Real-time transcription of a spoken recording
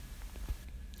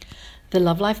The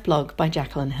Love Life blog by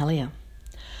Jacqueline Hellier.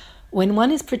 When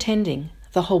one is pretending,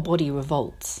 the whole body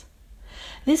revolts.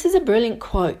 This is a brilliant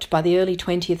quote by the early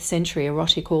 20th century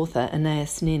erotic author Anais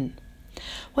Nin.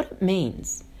 What it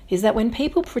means is that when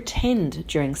people pretend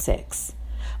during sex,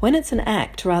 when it's an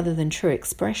act rather than true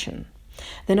expression,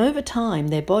 then over time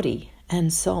their body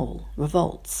and soul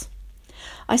revolts.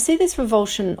 I see this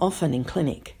revulsion often in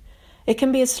clinic. It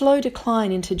can be a slow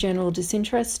decline into general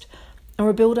disinterest or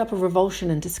a build-up of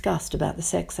revulsion and disgust about the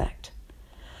sex act.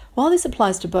 While this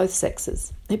applies to both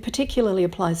sexes, it particularly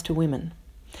applies to women.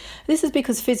 This is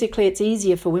because physically it's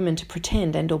easier for women to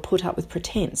pretend and or put up with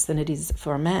pretense than it is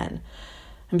for a man,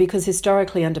 and because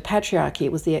historically under patriarchy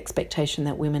it was the expectation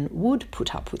that women would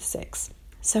put up with sex,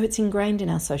 so it's ingrained in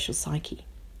our social psyche.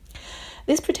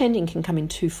 This pretending can come in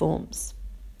two forms.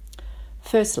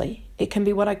 Firstly, it can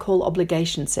be what I call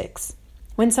obligation sex,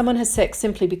 when someone has sex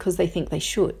simply because they think they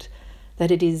should, that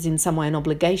it is in some way an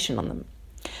obligation on them.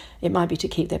 It might be to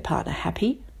keep their partner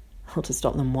happy or to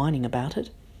stop them whining about it.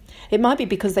 It might be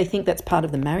because they think that's part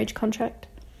of the marriage contract.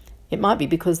 It might be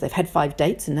because they've had 5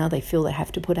 dates and now they feel they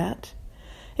have to put out.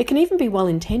 It can even be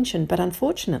well-intentioned, but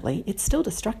unfortunately, it's still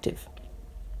destructive.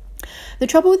 The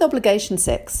trouble with obligation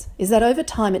sex is that over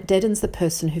time it deadens the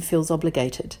person who feels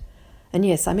obligated. And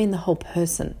yes, I mean the whole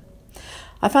person.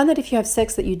 I find that if you have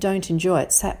sex that you don't enjoy,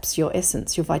 it saps your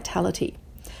essence, your vitality.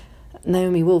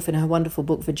 Naomi Wolf, in her wonderful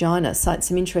book Vagina, cites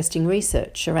some interesting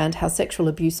research around how sexual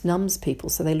abuse numbs people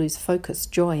so they lose focus,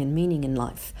 joy and meaning in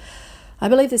life. I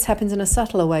believe this happens in a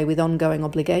subtler way with ongoing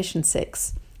obligation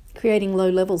sex, creating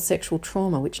low-level sexual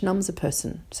trauma which numbs a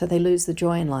person so they lose the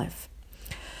joy in life.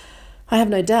 I have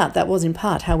no doubt that was in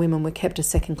part how women were kept as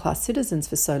second-class citizens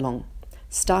for so long,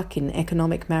 stuck in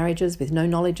economic marriages with no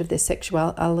knowledge of their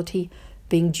sexuality,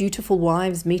 being dutiful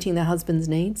wives meeting their husband's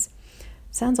needs.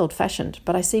 Sounds old-fashioned,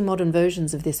 but I see modern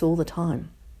versions of this all the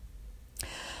time.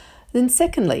 Then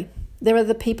secondly, there are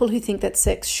the people who think that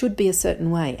sex should be a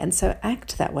certain way and so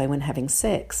act that way when having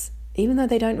sex, even though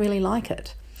they don't really like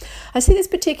it. I see this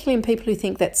particularly in people who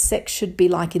think that sex should be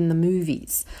like in the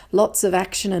movies, lots of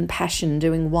action and passion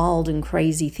doing wild and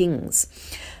crazy things.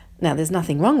 Now, there's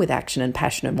nothing wrong with action and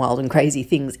passion and wild and crazy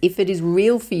things if it is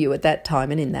real for you at that time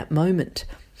and in that moment.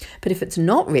 But if it's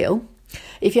not real,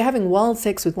 if you're having wild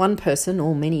sex with one person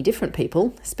or many different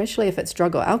people, especially if it's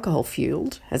drug or alcohol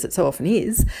fueled, as it so often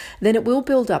is, then it will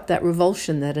build up that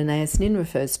revulsion that Anais Nin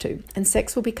refers to, and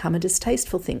sex will become a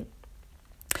distasteful thing.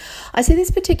 I see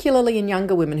this particularly in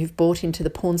younger women who've bought into the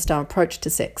porn star approach to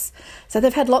sex. So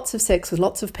they've had lots of sex with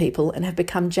lots of people and have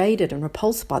become jaded and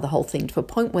repulsed by the whole thing to a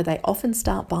point where they often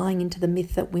start buying into the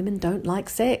myth that women don't like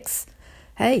sex.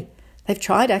 Hey, they've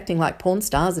tried acting like porn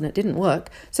stars and it didn't work,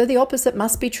 so the opposite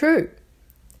must be true.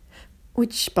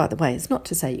 Which, by the way, is not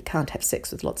to say you can't have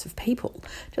sex with lots of people.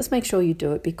 Just make sure you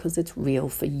do it because it's real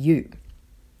for you.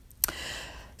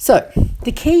 So,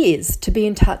 the key is to be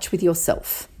in touch with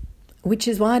yourself, which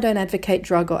is why I don't advocate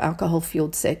drug or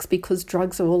alcohol-fueled sex, because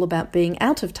drugs are all about being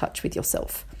out of touch with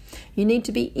yourself. You need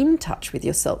to be in touch with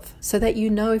yourself so that you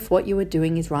know if what you are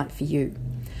doing is right for you.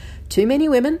 Too many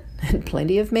women, and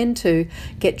plenty of men too,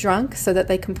 get drunk so that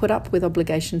they can put up with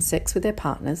obligation sex with their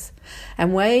partners,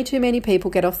 and way too many people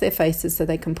get off their faces so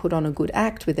they can put on a good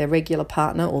act with their regular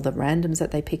partner or the randoms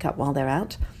that they pick up while they're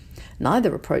out.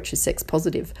 Neither approach is sex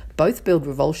positive. Both build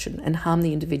revulsion and harm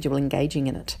the individual engaging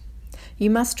in it. You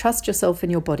must trust yourself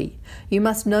and your body. You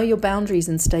must know your boundaries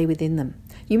and stay within them.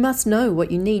 You must know what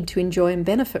you need to enjoy and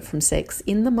benefit from sex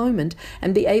in the moment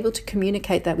and be able to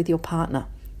communicate that with your partner,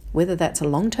 whether that's a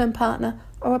long-term partner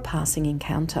or a passing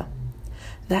encounter.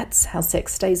 That's how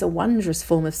sex stays a wondrous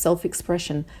form of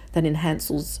self-expression that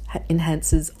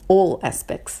enhances all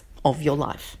aspects of your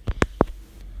life.